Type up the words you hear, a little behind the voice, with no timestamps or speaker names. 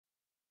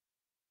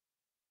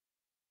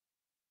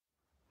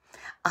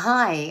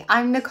Hi,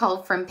 I'm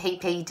Nicole from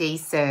PPD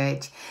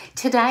Search.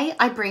 Today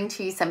I bring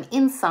to you some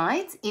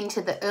insights into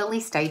the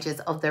early stages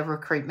of the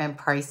recruitment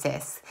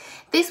process.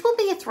 This will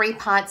be a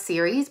three-part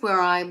series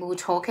where I will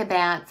talk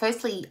about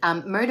firstly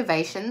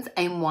motivations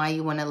and why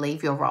you want to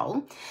leave your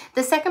role.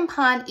 The second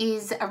part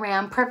is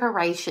around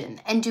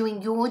preparation and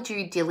doing your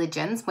due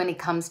diligence when it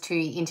comes to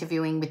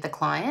interviewing with the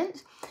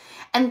client.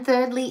 And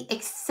thirdly,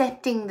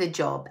 accepting the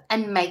job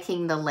and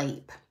making the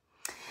leap.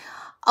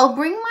 I'll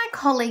bring my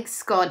colleague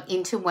Scott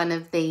into one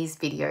of these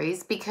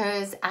videos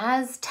because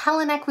as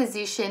talent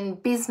acquisition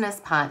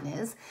business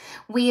partners,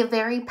 we are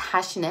very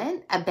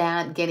passionate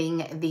about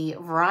getting the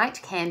right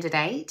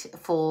candidate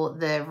for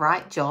the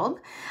right job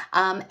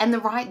and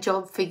the right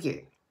job for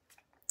you.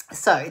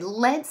 So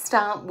let's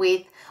start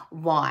with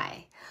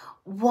why.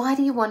 Why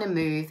do you want to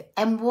move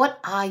and what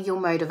are your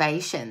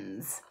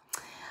motivations?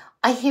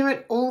 I hear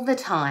it all the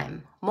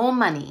time. More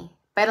money,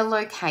 better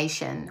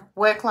location,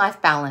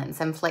 work-life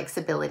balance and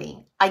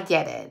flexibility. I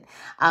get it.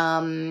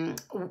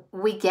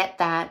 We get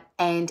that.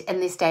 And in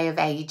this day of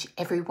age,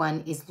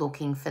 everyone is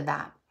looking for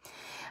that.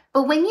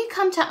 But when you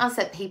come to us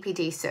at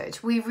PPD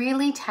Search, we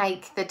really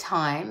take the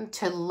time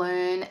to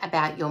learn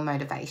about your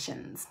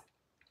motivations.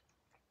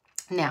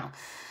 Now,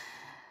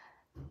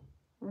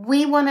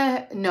 we want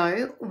to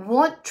know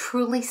what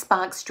truly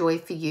sparks joy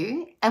for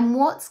you and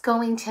what's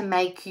going to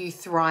make you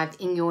thrive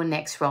in your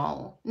next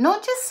role.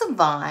 Not just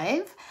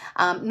survive,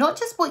 not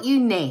just what you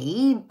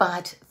need,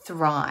 but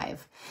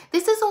thrive.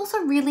 This is also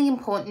really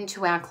important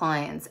to our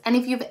clients. And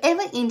if you've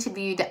ever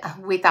interviewed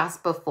with us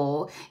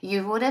before,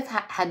 you would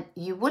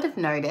have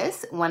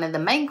noticed one of the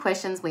main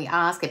questions we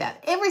ask about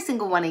every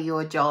single one of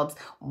your jobs: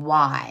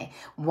 why?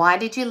 Why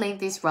did you leave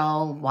this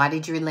role? Why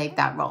did you leave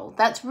that role?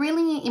 That's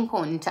really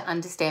important to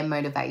understand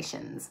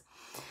motivations.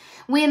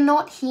 We're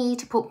not here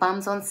to put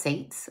bums on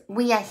seats.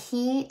 We are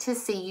here to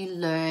see you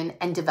learn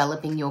and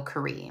develop in your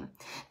career.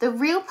 The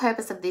real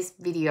purpose of this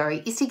video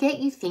is to get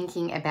you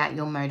thinking about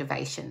your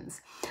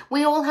motivations.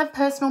 We all have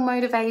personal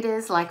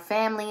motivators like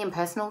family and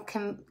personal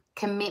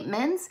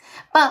commitments,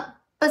 but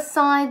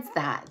besides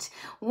that,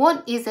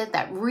 what is it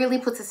that really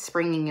puts a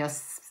spring in your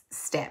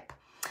step?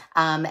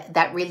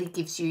 That really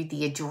gives you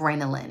the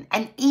adrenaline.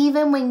 And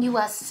even when you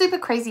are super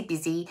crazy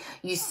busy,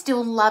 you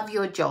still love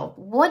your job.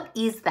 What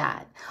is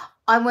that?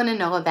 I want to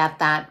know about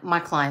that. My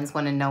clients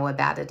want to know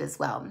about it as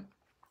well.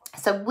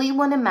 So we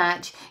want to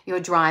match your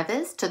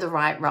drivers to the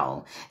right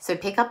role. So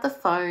pick up the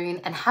phone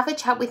and have a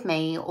chat with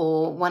me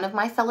or one of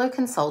my fellow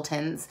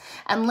consultants,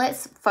 and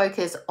let's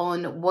focus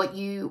on what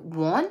you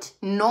want,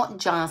 not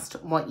just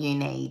what you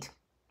need.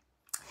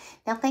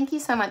 Now, thank you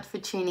so much for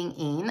tuning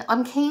in.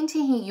 I'm keen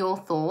to hear your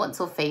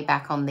thoughts or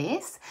feedback on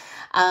this.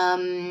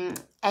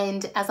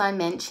 And as I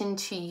mentioned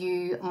to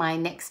you, my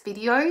next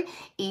video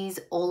is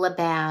all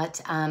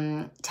about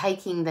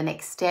taking the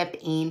next step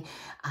in,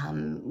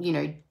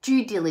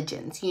 due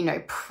diligence,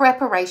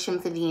 preparation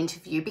for the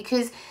interview,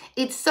 because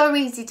it's so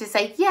easy to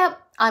say,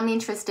 yep, I'm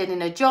interested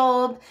in a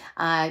job.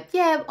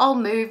 Yeah, I'll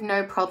move,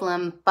 no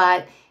problem.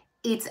 But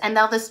it's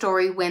another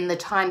story when the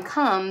time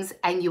comes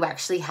and you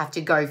actually have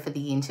to go for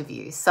the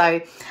interview. So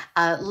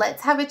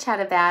let's have a chat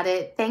about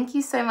it. Thank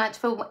you so much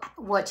for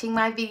watching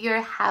my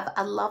video. Have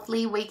a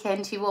lovely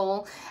weekend, you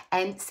all,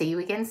 and see you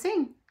again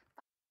soon.